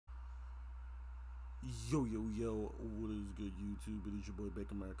Yo, yo, yo, what is good, YouTube? It is your boy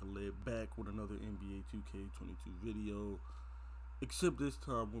Back America Led back with another NBA 2K22 video. Except this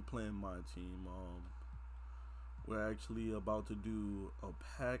time we're playing my team. We're actually about to do a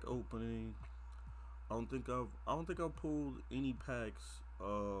pack opening. I don't think I've pulled any packs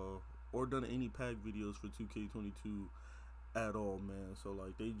or done any pack videos for 2K22 at all, man. So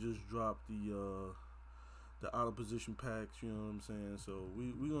like they just dropped the out of position packs, you know what I'm saying? So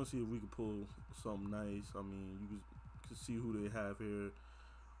we gonna see if we can pull something nice. I mean, you can see who they have here: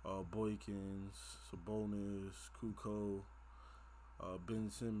 Boykins, Sabonis, Kukoc, Ben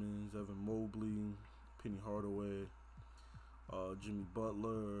Simmons, Evan Mobley, Penny Hardaway, Jimmy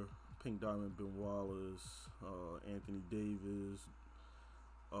Butler, Pink Diamond Ben Wallace, Anthony Davis,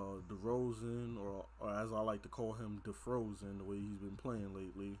 DeRozan, or as I like to call him, DeFrozen, the way he's been playing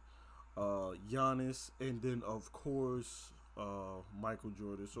lately. Giannis, and then of course Michael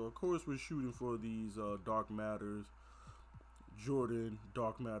Jordan. So of course we're shooting for these dark matters: Jordan,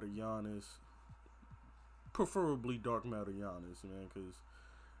 dark matter Giannis, preferably dark matter Giannis, man, because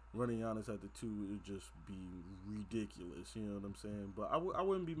running Giannis at the 2 would just be ridiculous, you know what I'm saying? But I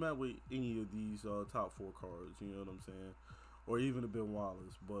wouldn't be mad with any of these top 4 cards, you know what I'm saying, or even a Ben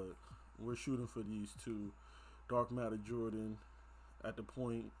Wallace. But we're shooting for these two: dark matter Jordan at the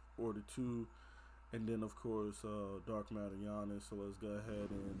point or the 2, and then of course dark matter Giannis. So let's go ahead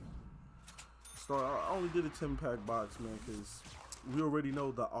and start. I only did a 10-pack box, man, because we already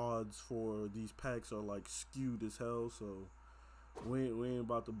know the odds for these packs are like skewed as hell. So we ain't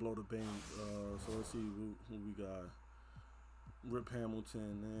about to blow the bank. So let's see who we got. Rip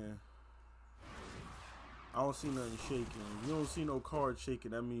Hamilton, man. I don't see nothing shaking. If you don't see no card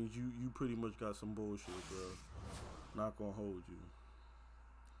shaking, that means you pretty much got some bullshit, bro. Not gonna hold you.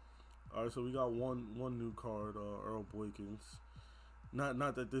 Alright, so we got one new card, Earl Boykins. Not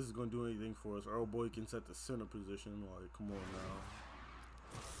that this is gonna do anything for us. Earl Boykins at the center position. Like, come on now.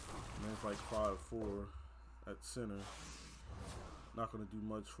 Man, it's like 5'4" at center. Not gonna do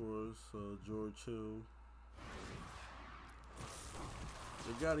much for us. George Hill.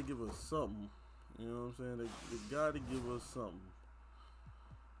 They gotta give us something. You know what I'm saying? They gotta give us something.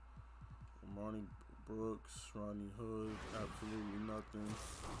 Marnie Brooks, Ronnie Hood, absolutely nothing.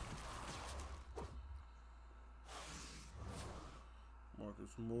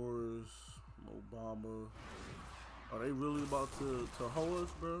 Marcus Morris, Mo Bamba. Are they really about to hoe us,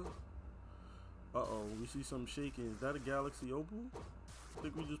 bro? Uh-oh, we see something shaking. Is that a Galaxy Opal? I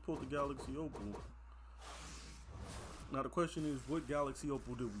think we just pulled the Galaxy Opal. Now the question is, what Galaxy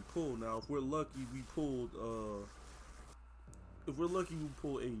Opal did we pull? Now, if we're lucky, we pulled AD.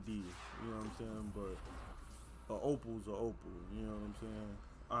 You know what I'm saying? But Opal's a Opal. You know what I'm saying?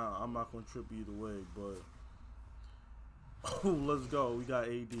 I'm not gonna trip either way, but oh, let's go. We got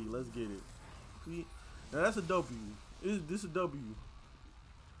AD. Let's get it. See? Now that's a W. This a W.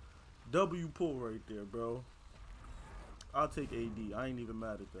 W pull right there, bro. I'll take AD. I ain't even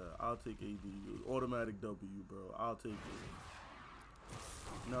mad at that. I'll take AD. Automatic W, bro. I'll take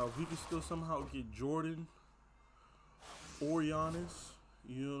it. Now, if we can still somehow get Jordan or Giannis,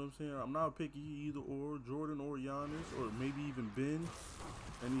 you know what I'm saying? I'm not picky either or. Jordan or Giannis, or maybe even Ben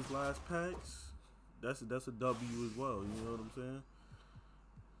in these last packs. That's a W as well. You know what I'm saying?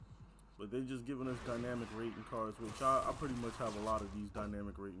 But they just giving us dynamic rating cards, which I pretty much have a lot of these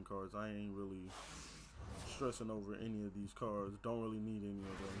dynamic rating cards. I ain't really stressing over any of these cards. Don't really need any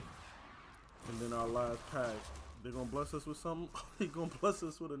of them. And then our last pack, they're gonna bless us with something. They're gonna bless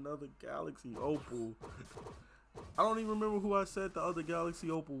us with another Galaxy Opal. I don't even remember who I said the other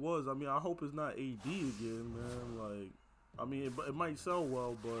Galaxy Opal was. I mean, I hope it's not AD again, man. Like, I mean, it might sell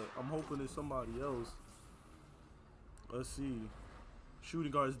well, but I'm hoping it's somebody else. Let's see.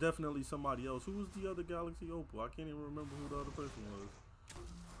 Shooting guard is definitely somebody else. Who was the other Galaxy Opal? I can't even remember who the other person was.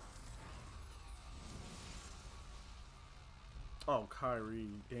 Oh, Kyrie,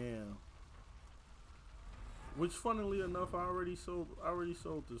 damn. Which, funnily enough, I already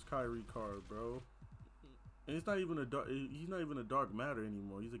sold this Kyrie card, bro. And it's not even a dark. He's not even a dark matter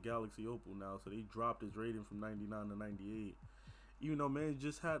anymore. He's a Galaxy Opal now. So they dropped his rating from 99 to 98. Even though man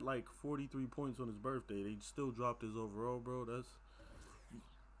just had like 43 points on his birthday, they still dropped his overall, bro. That's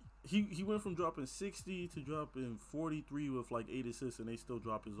he went from dropping 60 to dropping 43 with like 8 assists, and they still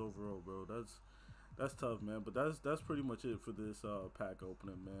dropped his overall, bro. That's tough, man. But that's pretty much it for this pack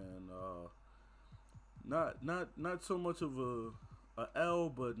opening, man. Not so much of a L,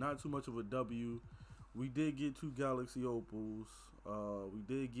 but not too much of a W. We did get 2 Galaxy Opals. We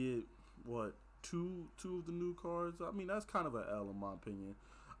did get what, two of the new cards. I mean, that's kind of a L in my opinion.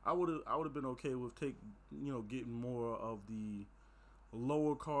 I would have been okay with getting more of the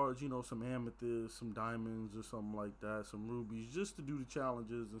lower cards, you know, some amethyst, some diamonds or something like that, some rubies, just to do the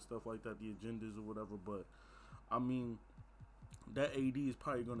challenges and stuff like that, the agendas or whatever. But I mean, that AD is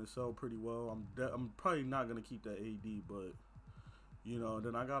probably gonna sell pretty well. I'm probably not gonna keep that AD, but you know,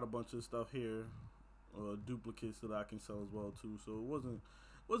 then I got a bunch of stuff here, duplicates that I can sell as well too. So it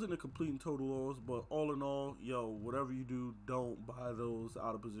wasn't a complete and total loss, but all in all, yo, whatever you do, don't buy those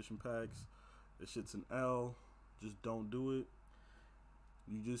out of position packs. That shit's an L. Just don't do it.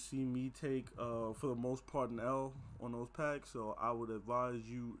 You just see me take, for the most part, an L on those packs, so I would advise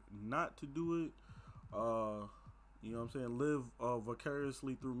you not to do it. You know what I'm saying? Live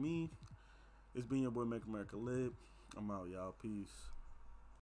vicariously through me. It's been your boy Make America Lit. I'm out, y'all. Peace.